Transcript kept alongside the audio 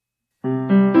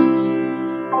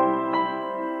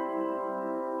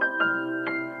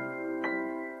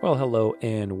Well, hello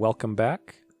and welcome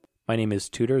back. My name is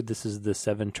Tudor. This is the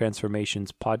 7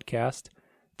 Transformations podcast.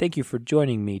 Thank you for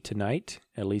joining me tonight.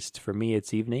 At least for me,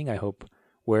 it's evening. I hope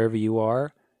wherever you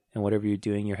are and whatever you're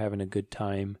doing, you're having a good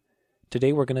time.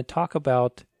 Today, we're going to talk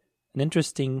about an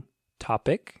interesting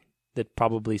topic that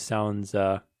probably sounds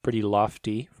pretty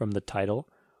lofty from the title,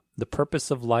 the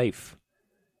purpose of life.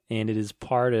 And it is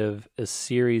part of a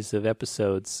series of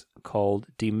episodes called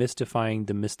Demystifying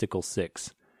the Mystical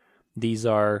Six. These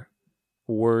are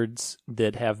words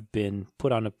that have been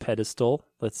put on a pedestal,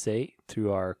 let's say,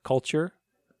 through our culture,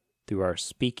 through our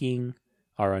speaking,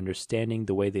 our understanding,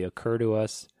 the way they occur to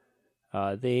us.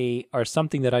 They are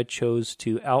something that I chose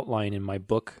to outline in my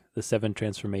book, The 7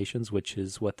 Transformations, which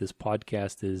is what this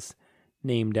podcast is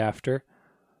named after.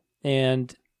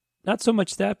 And not so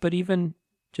much that, but even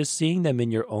just seeing them in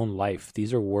your own life.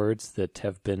 These are words that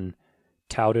have been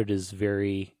touted as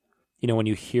very, when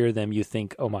you hear them, you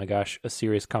think, oh my gosh, a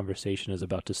serious conversation is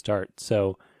about to start.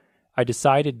 So I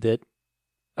decided that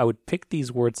I would pick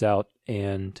these words out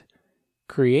and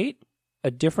create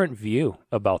a different view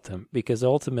about them, because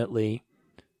ultimately,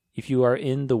 if you are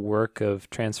in the work of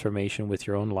transformation with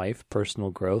your own life, personal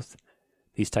growth,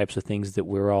 these types of things that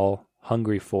we're all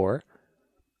hungry for,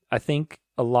 I think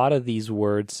a lot of these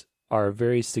words are a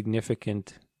very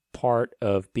significant part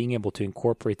of being able to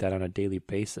incorporate that on a daily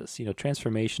basis.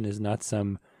 Transformation is not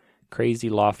some crazy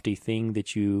lofty thing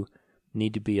that you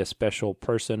need to be a special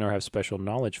person or have special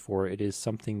knowledge for. It is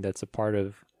something that's a part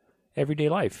of everyday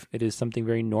life. It is something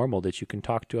very normal that you can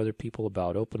talk to other people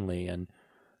about openly and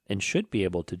should be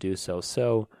able to do so.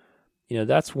 So,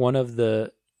 that's one of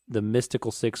the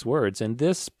mystical 6 words. And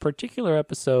this particular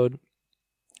episode,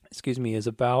 is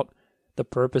about the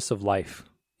purpose of life.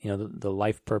 The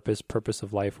life purpose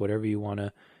of life, whatever you want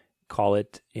to call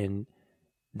it, in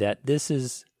that this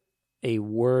is a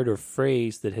word or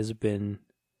phrase that has been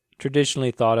traditionally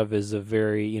thought of as a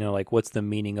very, what's the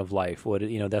meaning of life?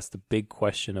 That's the big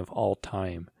question of all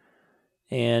time.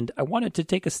 And I wanted to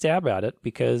take a stab at it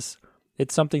because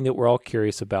it's something that we're all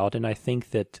curious about. And I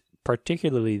think that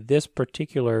particularly this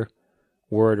particular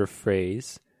word or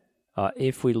phrase,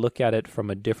 if we look at it from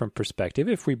a different perspective,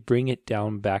 if we bring it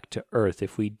down back to earth,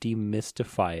 if we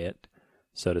demystify it,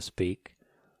 so to speak,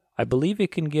 I believe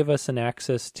it can give us an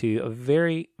access to a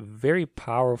very, very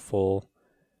powerful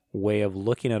way of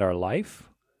looking at our life,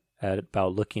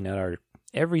 about looking at our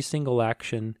every single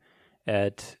action,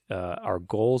 at our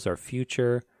goals, our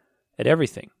future, at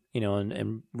everything.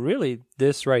 And really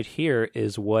this right here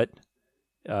is what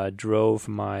drove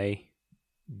my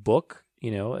book,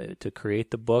 to create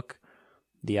the book.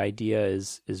 The idea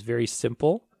is very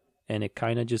simple, and it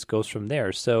kind of just goes from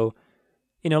there. So,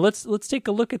 let's take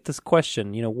a look at this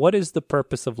question. What is the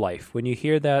purpose of life? When you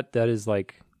hear that, that is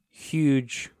like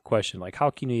huge question. Like,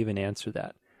 how can you even answer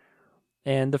that?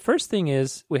 And the first thing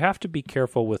is we have to be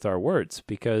careful with our words,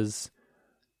 because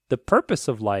the purpose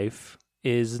of life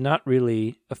is not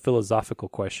really a philosophical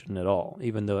question at all,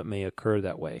 even though it may occur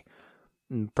that way.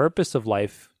 And purpose of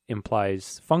life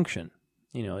implies function.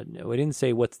 We didn't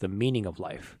say what's the meaning of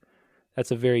life.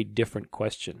 That's a very different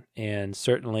question. And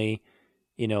certainly,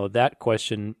 that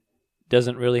question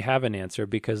doesn't really have an answer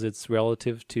because it's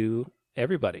relative to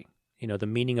everybody. The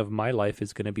meaning of my life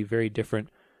is going to be very different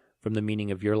from the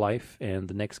meaning of your life and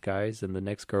the next guy's and the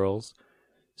next girl's.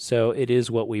 So it is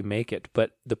what we make it.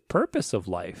 But the purpose of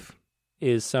life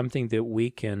is something that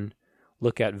we can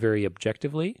look at very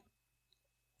objectively,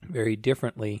 very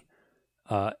differently,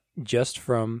 just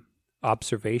from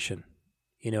observation.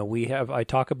 I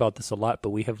talk about this a lot, but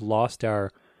we have lost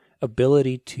our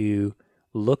ability to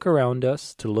look around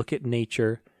us, to look at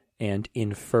nature and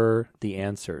infer the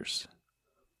answers.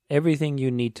 Everything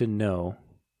you need to know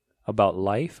about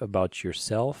life, about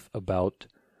yourself, about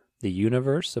the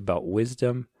universe, about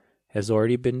wisdom has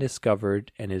already been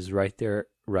discovered and is right there,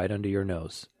 right under your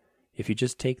nose. If you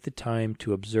just take the time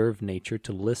to observe nature,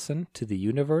 to listen to the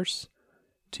universe,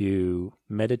 to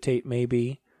meditate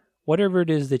maybe, whatever it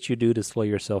is that you do to slow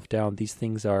yourself down, these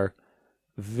things are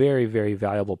very, very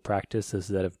valuable practices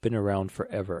that have been around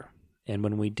forever. And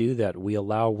when we do that, we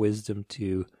allow wisdom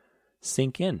to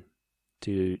sink in,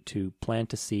 to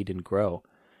plant a seed and grow.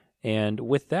 And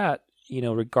with that,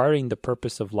 regarding the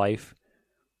purpose of life,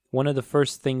 one of the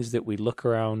first things that we look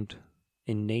around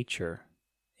in nature,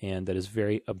 and that is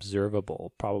very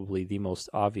observable, probably the most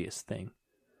obvious thing,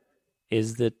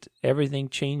 is that everything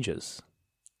changes.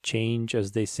 Change,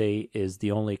 as they say, is the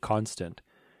only constant.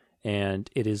 And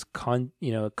it is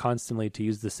constantly, to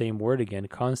use the same word again,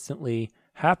 constantly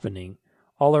happening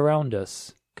all around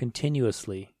us,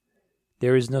 continuously.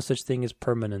 There is no such thing as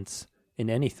permanence in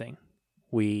anything.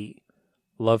 We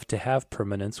love to have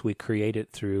permanence. We create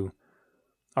it through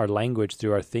our language,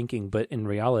 through our thinking, but in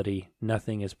reality,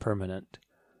 nothing is permanent.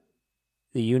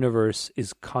 The universe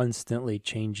is constantly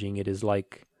changing. It is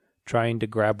like trying to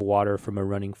grab water from a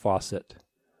running faucet.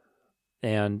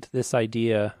 And this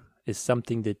idea is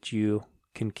something that you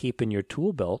can keep in your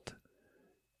tool belt,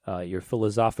 your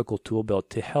philosophical tool belt,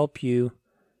 to help you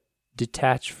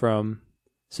detach from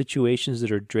situations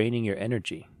that are draining your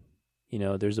energy.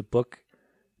 There's a book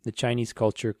in the Chinese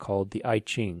culture called the I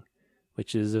Ching,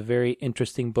 which is a very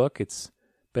interesting book. It's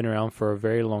been around for a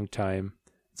very long time.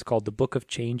 It's called the Book of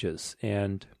Changes,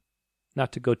 and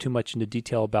not to go too much into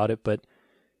detail about it, but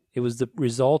it was the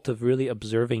result of really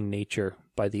observing nature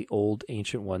by the old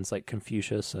ancient ones like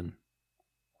Confucius and,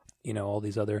 all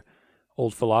these other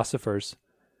old philosophers,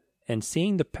 and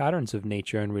seeing the patterns of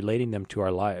nature and relating them to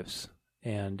our lives.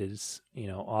 And is,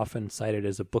 often cited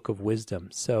as a book of wisdom.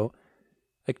 So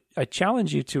I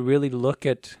challenge you to really look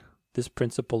at this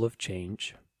principle of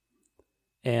change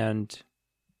and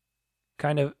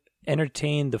kind of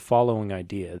entertain the following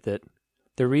idea, that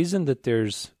the reason that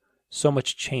there's so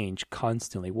much change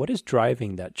constantly, what is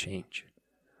driving that change?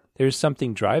 There's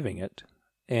something driving it,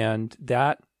 and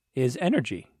that is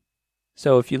energy.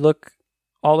 So if you look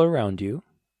all around you,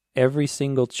 every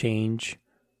single change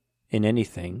in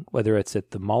anything, whether it's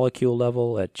at the molecule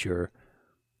level, at your,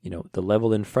 the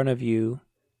level in front of you,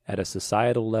 at a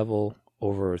societal level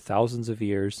over thousands of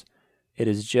years, it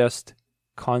is just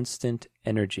constant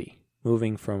energy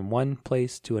moving from one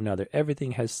place to another.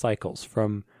 Everything has cycles,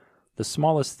 from the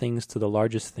smallest things to the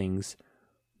largest things.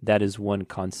 That is one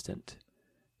constant.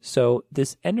 So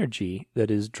this energy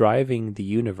that is driving the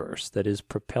universe, that is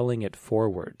propelling it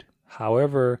forward,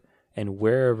 however and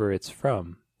wherever it's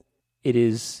from, it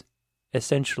is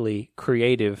essentially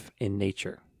creative in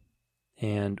nature.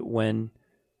 And when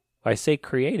I say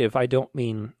creative, I don't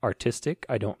mean artistic,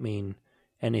 I don't mean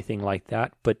anything like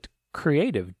that, but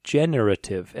creative,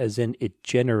 generative, as in it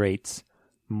generates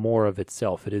more of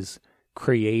itself. It is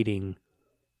creating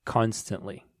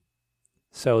constantly.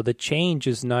 So the change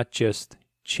is not just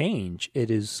change, it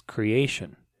is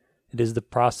creation. It is the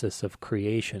process of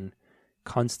creation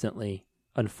constantly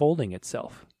unfolding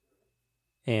itself.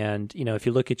 And, if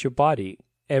you look at your body,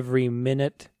 every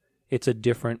minute it's a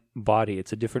different body.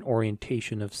 It's a different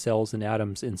orientation of cells and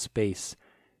atoms in space.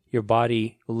 Your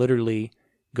body literally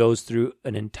goes through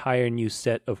an entire new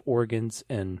set of organs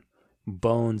and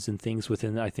bones and things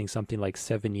within, I think, something like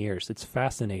 7 years. It's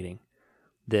fascinating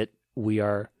that we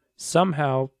are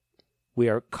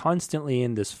constantly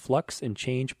in this flux and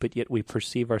change, but yet we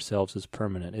perceive ourselves as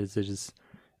permanent. It is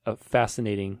a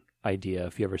fascinating idea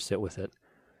if you ever sit with it.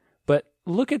 But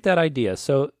look at that idea.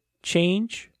 So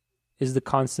change is the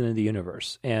constant of the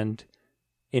universe, and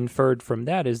inferred from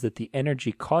that is that the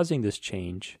energy causing this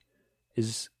change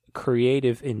is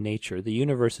creative in nature. The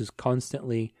universe is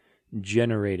constantly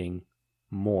generating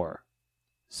more.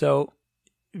 So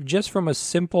just from a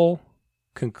simple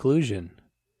conclusion,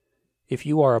 if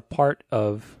you are a part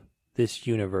of this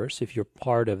universe, if you're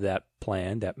part of that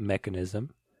plan, that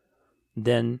mechanism,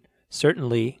 then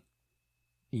certainly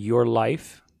your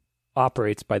life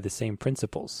operates by the same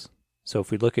principles. So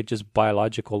if we look at just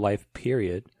biological life,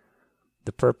 period,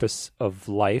 the purpose of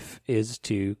life is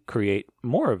to create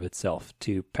more of itself,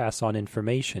 to pass on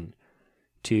information,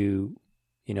 to,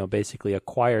 basically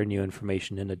acquire new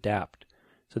information and adapt.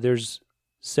 So there's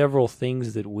several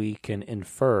things that we can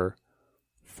infer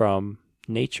from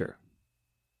nature.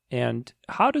 And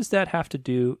how does that have to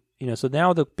do, so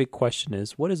now the big question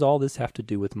is, what does all this have to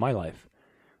do with my life?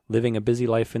 Living a busy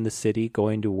life in the city,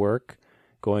 going to work,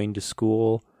 going to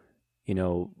school,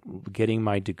 getting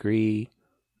my degree,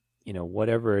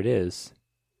 whatever it is.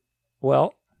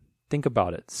 Well, think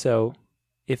about it. So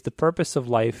if the purpose of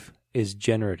life is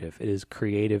generative, it is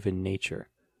creative in nature,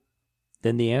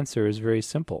 then the answer is very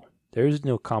simple. There is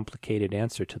no complicated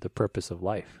answer to the purpose of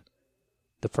life.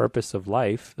 The purpose of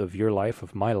life, of your life,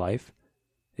 of my life,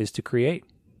 is to create.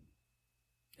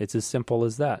 It's as simple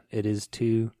as that. It is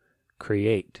to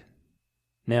create.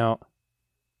 Now,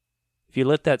 if you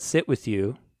let that sit with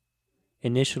you,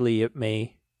 initially it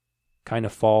may kind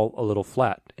of fall a little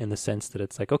flat in the sense that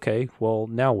it's like, okay, well,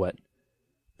 now what?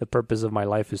 The purpose of my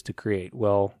life is to create.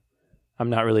 Well, I'm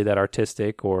not really that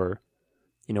artistic, or,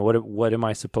 what am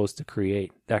I supposed to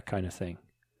create? That kind of thing.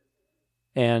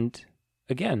 And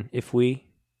again, if we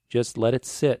just let it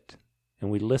sit and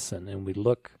we listen and we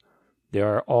look, there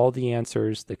are all the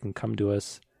answers that can come to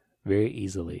us very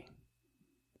easily.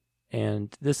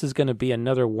 And this is going to be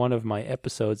another one of my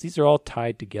episodes. These are all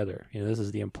tied together. This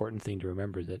is the important thing to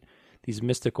remember, that these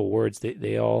mystical words,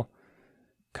 they all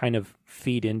kind of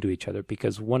feed into each other,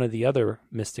 because one of the other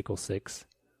mystical six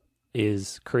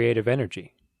is creative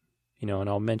energy, and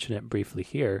I'll mention it briefly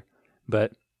here,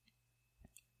 but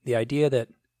the idea that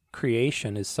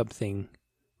creation is something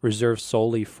reserved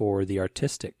solely for the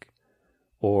artistic,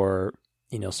 or,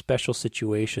 special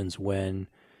situations when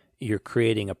you're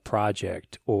creating a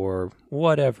project or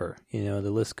whatever, the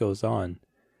list goes on.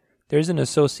 There's an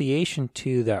association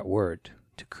to that word,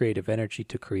 to creative energy,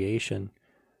 to creation,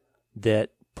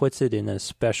 that puts it in a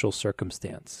special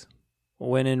circumstance,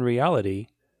 when in reality,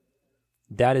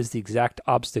 that is the exact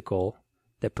obstacle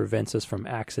that prevents us from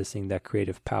accessing that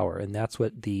creative power. And that's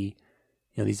what these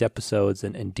episodes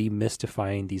and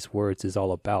demystifying these words is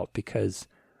all about, because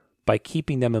by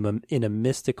keeping them in a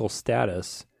mystical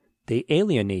status, they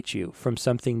alienate you from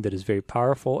something that is very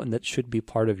powerful and that should be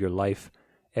part of your life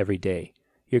every day.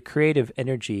 Your creative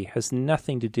energy has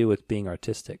nothing to do with being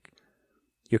artistic.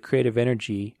 Your creative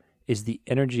energy is the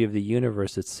energy of the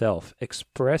universe itself,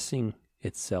 expressing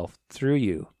itself through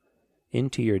you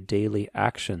into your daily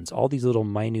actions, all these little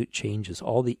minute changes,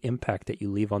 all the impact that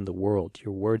you leave on the world,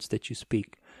 your words that you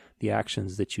speak, the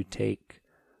actions that you take,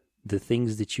 the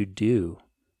things that you do,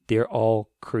 they're all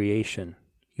creation.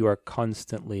 You are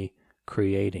constantly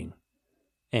creating.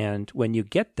 And when you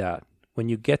get that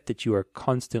you are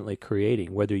constantly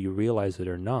creating, whether you realize it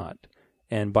or not,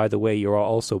 and by the way, you're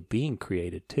also being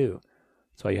created too.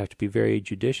 So you have to be very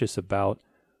judicious about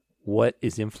what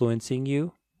is influencing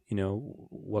you.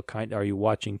 What kind, are you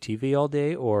watching TV all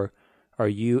day, or are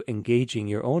you engaging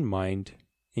your own mind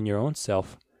in your own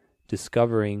self,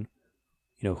 discovering,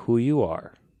 who you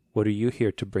are? What are you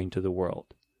here to bring to the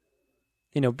world?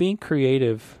 Being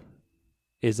creative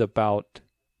is about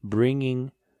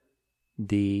bringing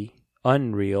the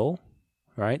unreal,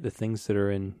 right? The things that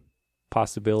are in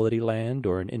possibility land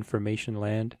or in information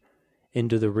land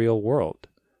into the real world.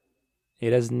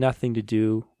 It has nothing to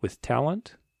do with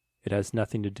talent. It has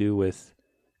nothing to do with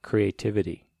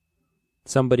creativity.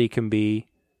 Somebody can be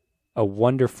a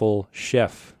wonderful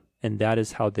chef, and that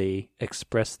is how they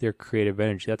express their creative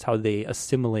energy. That's how they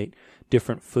assimilate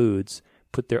different foods,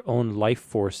 put their own life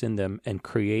force in them, and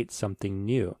create something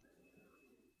new.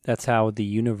 That's how the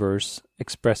universe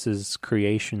expresses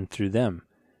creation through them.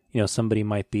 Somebody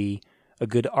might be a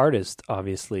good artist,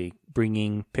 obviously,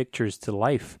 bringing pictures to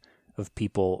life of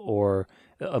people, or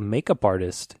a makeup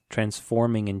artist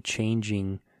transforming and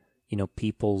changing,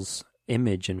 people's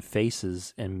image and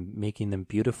faces and making them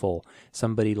beautiful.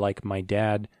 Somebody like my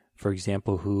dad, for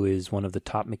example, who is one of the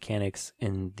top mechanics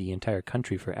in the entire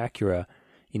country for Acura,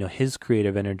 his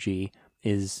creative energy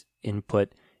is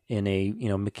input in a,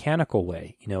 mechanical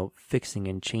way, fixing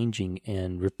and changing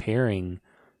and repairing,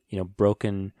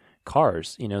 broken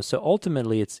cars, so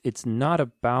ultimately it's not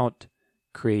about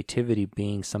creativity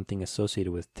being something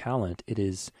associated with talent. It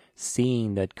is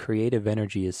seeing that creative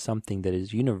energy is something that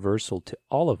is universal to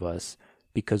all of us,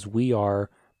 because we are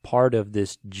part of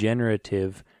this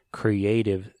generative,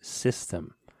 creative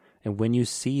system. And when you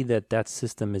see that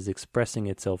system is expressing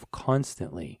itself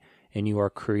constantly, and you are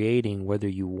creating whether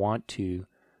you want to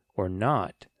or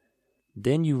not,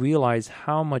 then you realize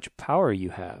how much power you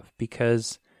have,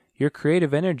 because your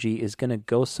creative energy is going to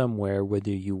go somewhere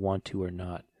whether you want to or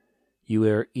not. You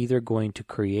are either going to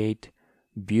create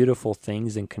beautiful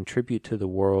things and contribute to the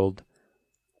world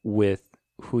with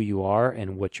who you are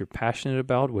and what you're passionate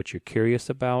about, what you're curious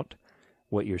about,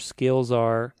 what your skills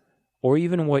are, or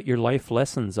even what your life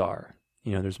lessons are.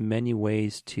 There's many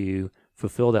ways to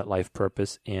fulfill that life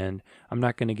purpose, and I'm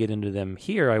not going to get into them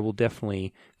here. I will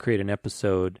definitely create an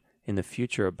episode in the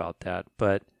future about that.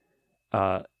 But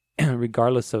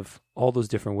regardless of all those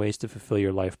different ways to fulfill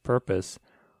your life purpose,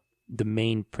 the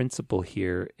main principle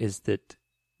here is that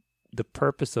the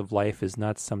purpose of life is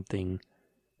not something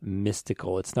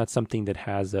mystical. It's not something that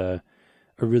has a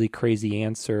really crazy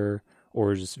answer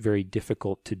or is very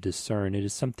difficult to discern. It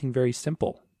is something very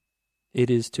simple. It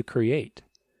is to create.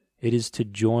 It is to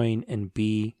join and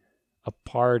be a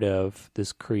part of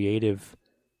this creative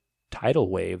tidal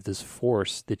wave, this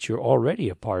force that you're already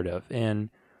a part of. And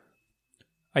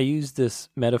I use this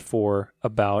metaphor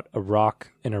about a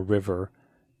rock in a river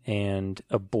and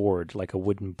a board, like a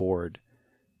wooden board.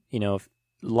 If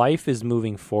life is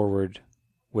moving forward,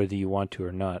 whether you want to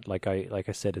or not, like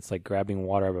I said, it's like grabbing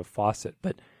water out of a faucet.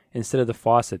 But instead of the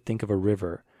faucet, think of a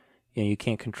river. You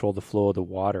can't control the flow of the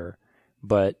water,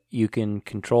 but you can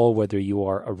control whether you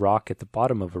are a rock at the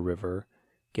bottom of a river,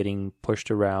 getting pushed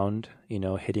around,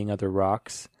 hitting other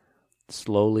rocks,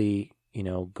 slowly,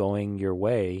 going your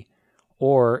way,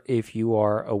 or if you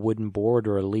are a wooden board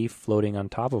or a leaf floating on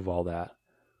top of all that.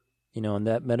 And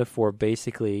that metaphor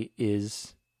basically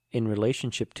is in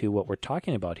relationship to what we're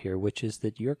talking about here, which is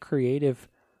that your creative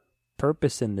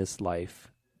purpose in this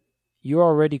life, you're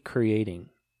already creating.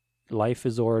 Life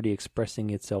is already expressing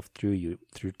itself through you,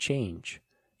 through change.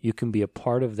 You can be a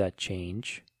part of that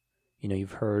change.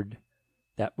 You've heard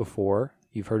that before.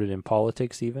 You've heard it in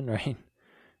politics even, right?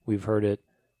 We've heard it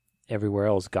everywhere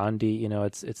else. Gandhi,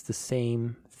 it's the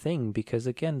same thing, because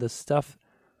again, the stuff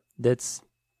that's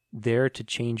there to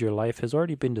change your life has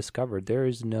already been discovered.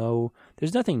 There's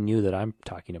nothing new that I'm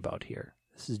talking about here.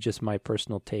 This is just my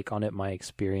personal take on it, my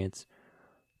experience.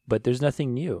 But there's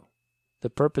nothing new. The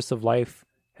purpose of life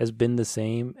has been the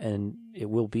same, and it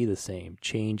will be the same.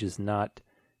 Change is not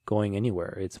going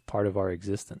anywhere. It's part of our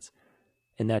existence.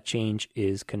 And that change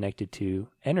is connected to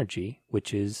energy,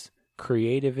 which is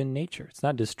creative in nature. It's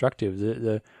not destructive.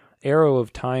 The arrow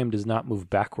of time does not move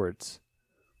backwards.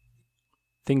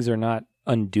 Things are not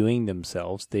undoing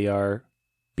themselves. They are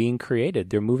being created.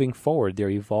 They're moving forward. They're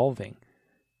evolving.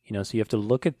 So you have to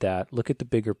look at that, look at the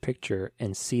bigger picture,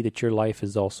 and see that your life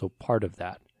is also part of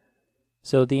that.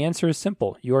 So the answer is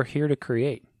simple. You are here to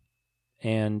create.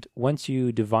 And once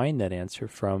you divine that answer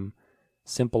from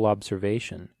simple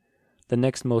observation, the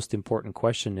next most important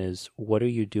question is, what are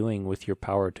you doing with your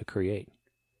power to create?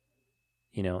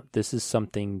 This is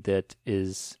something that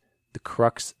is the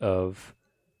crux of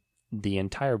the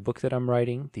entire book that I'm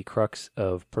writing, the crux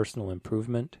of personal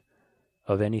improvement,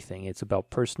 of anything. It's about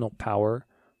personal power,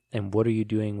 and what are you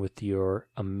doing with your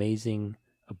amazing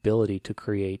ability to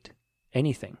create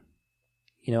anything?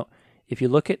 If you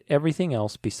look at everything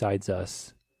else besides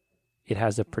us, it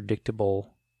has a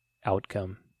predictable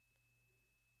outcome.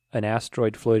 An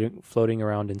asteroid floating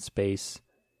around in space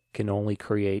can only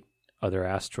create other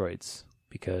asteroids,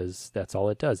 because that's all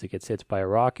it does. It gets hit by a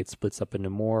rock, it splits up into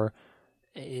more.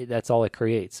 That's all it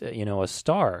creates. A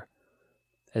star,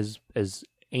 as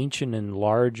ancient and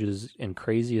large and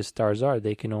crazy as stars are,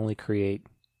 they can only create,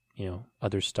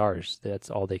 other stars. That's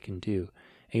all they can do.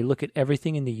 And you look at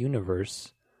everything in the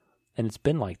universe, and it's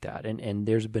been like that. And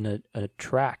there's been a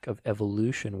track of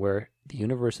evolution where the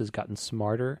universe has gotten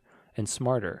smarter and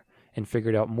smarter and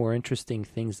figured out more interesting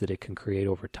things that it can create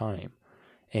over time.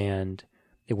 And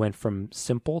it went from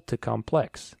simple to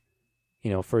complex.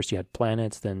 First you had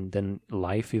planets, then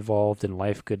life evolved, and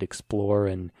life could explore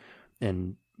and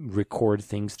record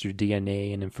things through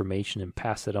DNA and information and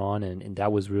pass it on. And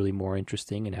that was really more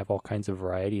interesting, and have all kinds of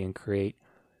variety and create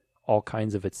all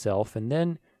kinds of itself. And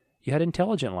then you had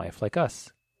intelligent life like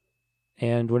us.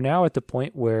 And we're now at the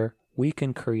point where we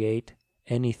can create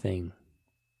anything,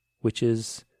 which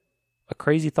is a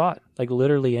crazy thought. Like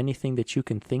literally anything that you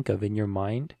can think of in your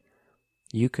mind,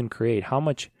 you can create. How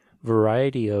much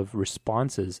variety of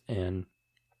responses and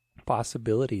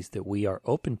possibilities that we are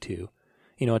open to.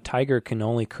 A tiger can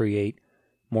only create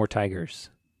more tigers.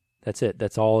 That's it.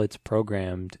 That's all it's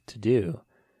programmed to do.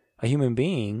 A human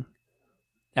being,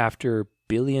 after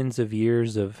billions of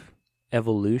years of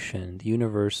evolution, the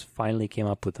universe finally came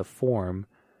up with a form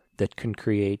that can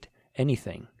create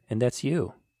anything, and that's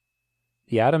you.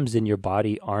 The atoms in your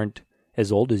body aren't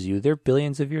as old as you. They're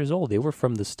billions of years old. They were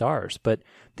from the stars, but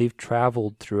they've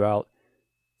traveled throughout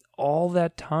all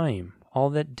that time, all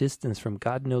that distance from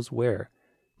God knows where,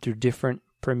 through different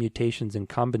permutations and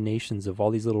combinations of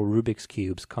all these little Rubik's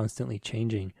cubes constantly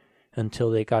changing until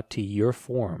they got to your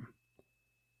form.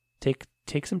 Take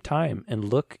some time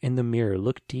and look in the mirror,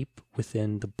 look deep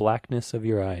within the blackness of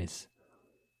your eyes,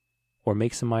 or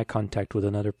make some eye contact with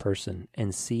another person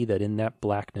and see that in that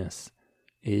blackness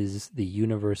is the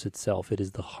universe itself. It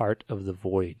is the heart of the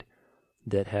void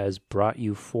that has brought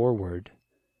you forward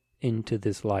into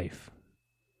this life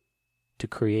to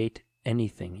create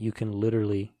anything. You can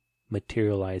literally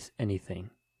materialize anything.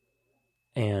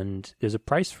 And there's a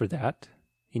price for that.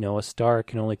 A star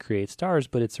can only create stars,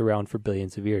 but it's around for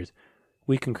billions of years.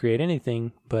 We can create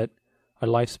anything, but our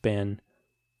lifespan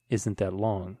isn't that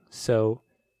long. So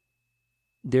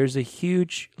there's a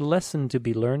huge lesson to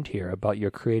be learned here about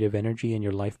your creative energy and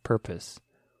your life purpose.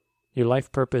 Your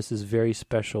life purpose is very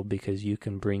special because you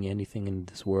can bring anything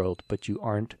into this world, but you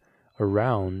aren't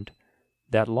around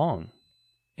that long.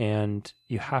 And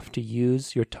you have to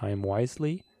use your time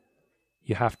wisely.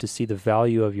 You have to see the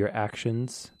value of your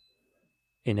actions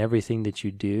in everything that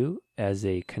you do as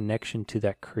a connection to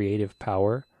that creative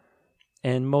power.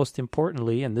 And most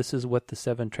importantly, and this is what the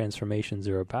 7 transformations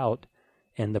are about,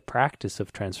 and the practice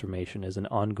of transformation is an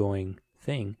ongoing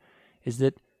thing, is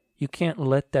that you can't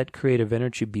let that creative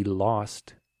energy be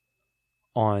lost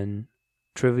on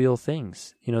trivial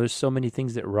things. There's so many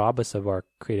things that rob us of our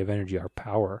creative energy, our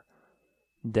power,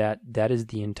 that is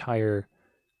the entire,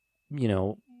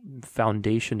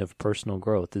 foundation of personal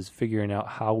growth is figuring out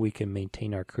how we can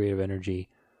maintain our creative energy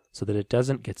so that it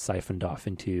doesn't get siphoned off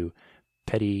into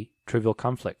petty, trivial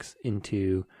conflicts,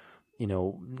 into,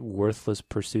 worthless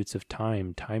pursuits of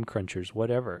time crunchers,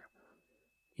 whatever.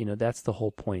 That's the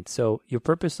whole point. So your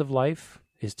purpose of life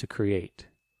is to create.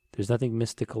 There's nothing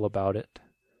mystical about it.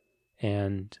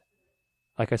 And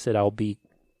like I said, I'll be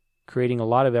creating a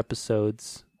lot of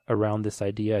episodes around this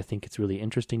idea. I think it's really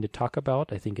interesting to talk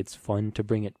about. I think it's fun to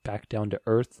bring it back down to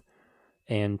earth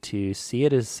and to see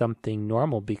it as something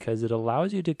normal, because it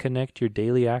allows you to connect your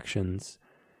daily actions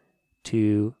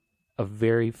to a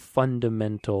very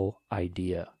fundamental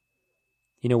idea.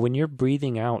 When you're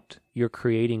breathing out, you're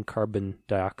creating carbon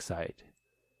dioxide,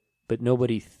 but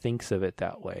nobody thinks of it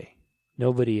that way.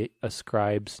 Nobody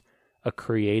ascribes a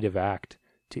creative act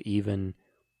to even,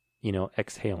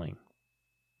 exhaling.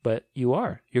 But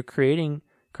you're creating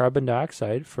carbon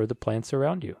dioxide for the plants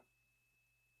around you,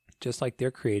 just like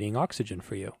they're creating oxygen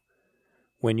for you.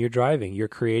 When you're driving, you're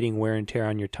creating wear and tear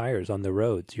on your tires, on the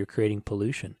roads. You're creating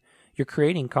pollution. You're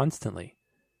creating constantly.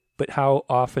 But how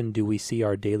often do we see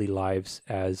our daily lives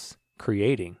as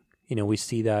creating? We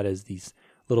see that as these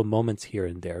little moments here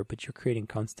and there, but you're creating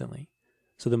constantly.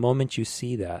 So the moment you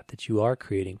see that you are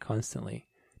creating constantly,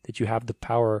 that you have the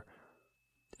power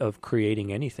of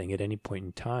creating anything at any point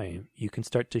in time, you can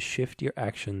start to shift your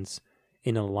actions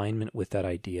in alignment with that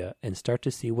idea and start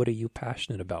to see, what are you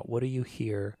passionate about? What are you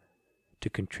here to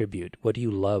contribute? What do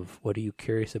you love? What are you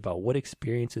curious about? What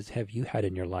experiences have you had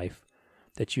in your life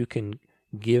that you can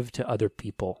give to other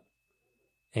people?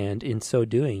 And in so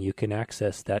doing, you can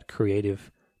access that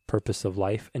creative purpose of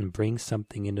life and bring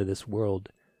something into this world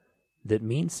that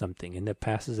means something and that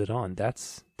passes it on.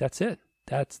 That's it.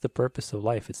 That's the purpose of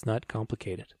life. It's not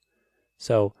complicated.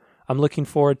 So I'm looking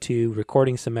forward to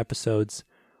recording some episodes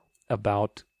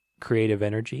about creative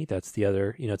energy. That's the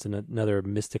other, it's another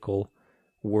mystical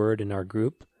word in our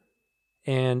group.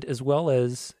 And as well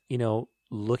as,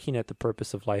 looking at the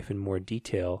purpose of life in more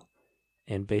detail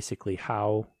and basically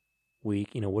how we,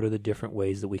 what are the different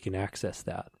ways that we can access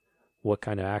that? What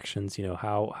kind of actions,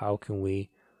 how can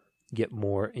we get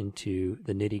more into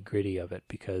the nitty-gritty of it,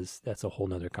 because that's a whole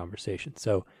nother conversation.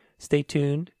 So stay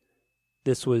tuned.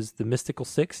 This was the Mystical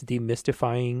Six,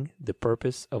 demystifying the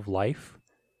purpose of life.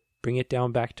 Bring it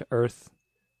down back to earth.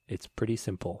 It's pretty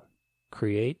simple.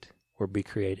 Create or be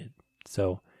created.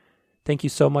 So thank you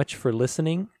so much for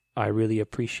listening. I really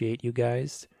appreciate you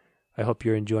guys. I hope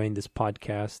you're enjoying this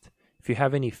podcast. If you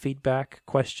have any feedback,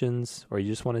 questions, or you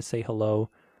just want to say hello,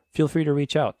 feel free to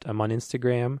reach out. I'm on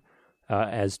Instagram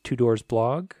as Two Doors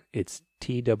Blog. It's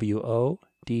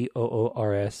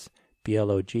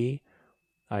TWODOORSBLOG.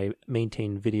 I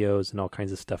maintain videos and all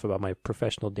kinds of stuff about my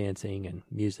professional dancing and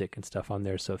music and stuff on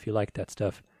there. So if you like that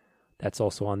stuff, that's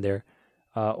also on there.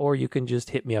 Or you can just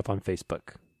hit me up on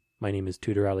Facebook. My name is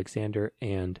Tudor Alexander,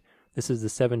 and this is the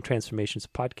 7 Transformations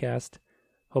Podcast.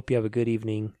 Hope you have a good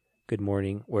evening, good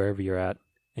morning, wherever you're at,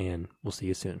 and we'll see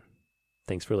you soon.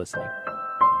 Thanks for listening.